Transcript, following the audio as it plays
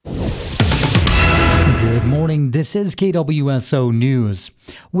morning. This is KWSO News.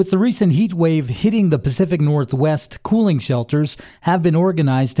 With the recent heat wave hitting the Pacific Northwest, cooling shelters have been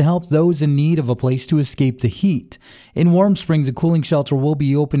organized to help those in need of a place to escape the heat. In Warm Springs, a cooling shelter will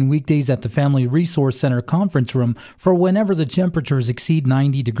be open weekdays at the Family Resource Center conference room for whenever the temperatures exceed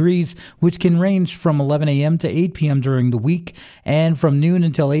 90 degrees, which can range from 11 a.m. to 8 p.m. during the week and from noon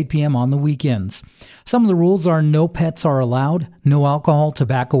until 8 p.m. on the weekends. Some of the rules are no pets are allowed, no alcohol,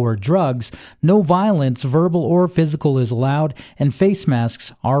 tobacco, or drugs, no violence, verbal or physical is allowed, and face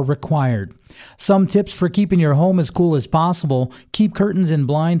masks are required. Some tips for keeping your home as cool as possible: keep curtains and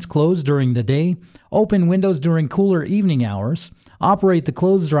blinds closed during the day, open windows during cooler evening hours, operate the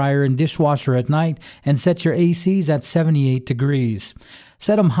clothes dryer and dishwasher at night, and set your ACs at 78 degrees.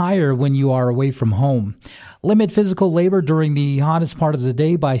 Set them higher when you are away from home. Limit physical labor during the hottest part of the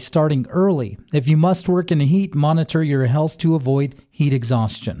day by starting early. If you must work in the heat, monitor your health to avoid heat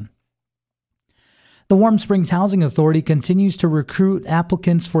exhaustion. The Warm Springs Housing Authority continues to recruit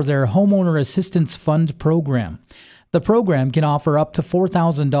applicants for their Homeowner Assistance Fund program. The program can offer up to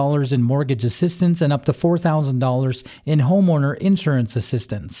 $4,000 in mortgage assistance and up to $4,000 in homeowner insurance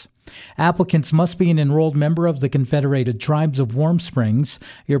assistance. Applicants must be an enrolled member of the Confederated Tribes of Warm Springs.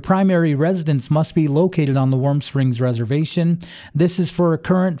 Your primary residence must be located on the Warm Springs Reservation. This is for a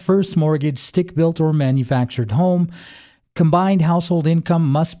current first mortgage, stick-built, or manufactured home. Combined household income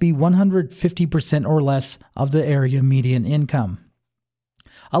must be 150% or less of the area median income.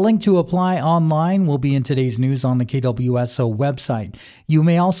 A link to apply online will be in today's news on the KWSO website. You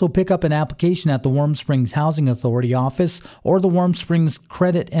may also pick up an application at the Warm Springs Housing Authority office or the Warm Springs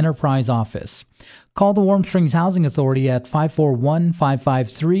Credit Enterprise office. Call the Warm Springs Housing Authority at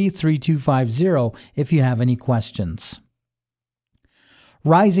 541-553-3250 if you have any questions.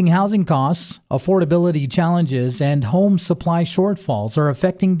 Rising housing costs, affordability challenges, and home supply shortfalls are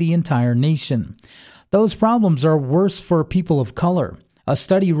affecting the entire nation. Those problems are worse for people of color. A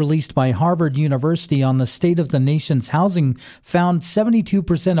study released by Harvard University on the state of the nation's housing found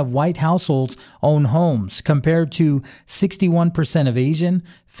 72% of white households own homes, compared to 61% of Asian,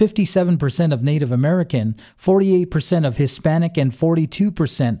 57% of Native American, 48% of Hispanic, and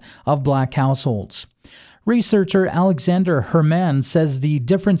 42% of black households. Researcher Alexander Herman says the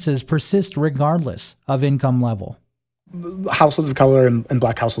differences persist regardless of income level. Households of color and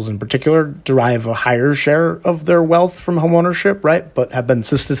black households in particular derive a higher share of their wealth from homeownership, right? But have been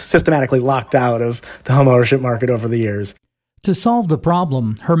systematically locked out of the homeownership market over the years. To solve the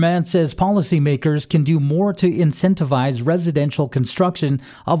problem, Herman says policymakers can do more to incentivize residential construction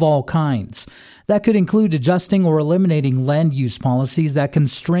of all kinds. That could include adjusting or eliminating land use policies that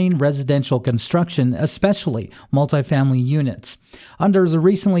constrain residential construction, especially multifamily units. Under the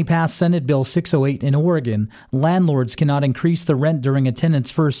recently passed Senate Bill 608 in Oregon, landlords cannot increase the rent during a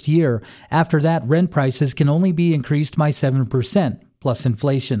tenant's first year. After that, rent prices can only be increased by 7%, plus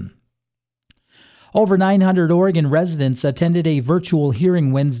inflation. Over 900 Oregon residents attended a virtual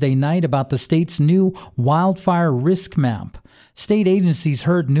hearing Wednesday night about the state's new wildfire risk map. State agencies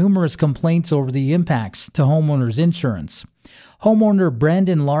heard numerous complaints over the impacts to homeowners' insurance. Homeowner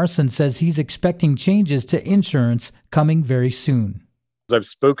Brandon Larson says he's expecting changes to insurance coming very soon. I've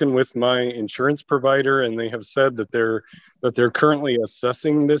spoken with my insurance provider, and they have said that they're currently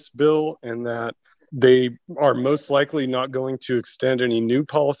assessing this bill and that they are most likely not going to extend any new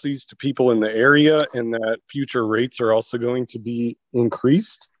policies to people in the area, and that future rates are also going to be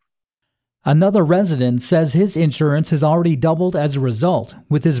increased. Another resident says his insurance has already doubled as a result,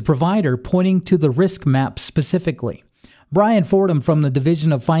 with his provider pointing to the risk map specifically. Brian Fordham from the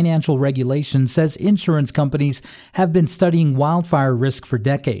Division of Financial Regulation says insurance companies have been studying wildfire risk for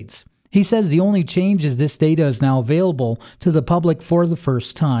decades. He says the only change is this data is now available to the public for the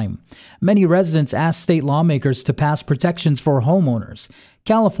first time. Many residents asked state lawmakers to pass protections for homeowners.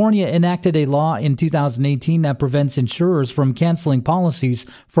 California enacted a law in 2018 that prevents insurers from canceling policies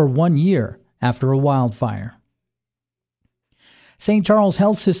for 1 year after a wildfire. St. Charles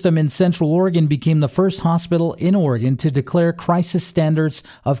Health System in Central Oregon became the first hospital in Oregon to declare crisis standards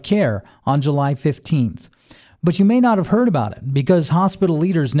of care on July 15th. But you may not have heard about it because hospital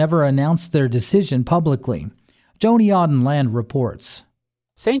leaders never announced their decision publicly. Joni Audenland reports.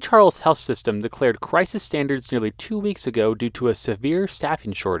 St. Charles Health System declared crisis standards nearly 2 weeks ago due to a severe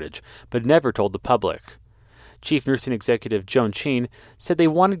staffing shortage, but never told the public. Chief Nursing Executive Joan Sheen said they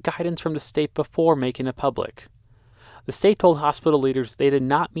wanted guidance from the state before making it public. The state told hospital leaders they did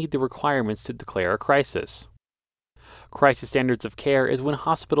not meet the requirements to declare a crisis. Crisis standards of care is when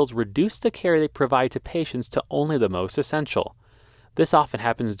hospitals reduce the care they provide to patients to only the most essential. This often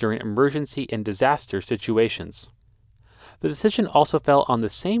happens during emergency and disaster situations. The decision also fell on the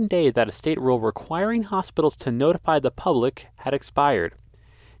same day that a state rule requiring hospitals to notify the public had expired.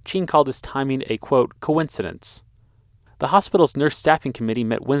 Cheen called this timing a, quote, coincidence. The hospital's nurse staffing committee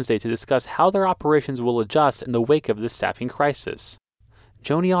met Wednesday to discuss how their operations will adjust in the wake of this staffing crisis.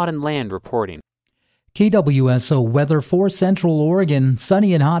 Joni Auden-Land reporting. KWSO weather for Central Oregon.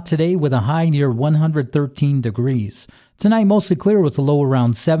 Sunny and hot today with a high near 113 degrees. Tonight mostly clear with a low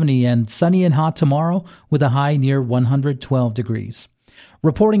around 70, and sunny and hot tomorrow with a high near 112 degrees.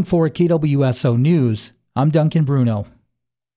 Reporting for KWSO News, I'm Duncan Bruno.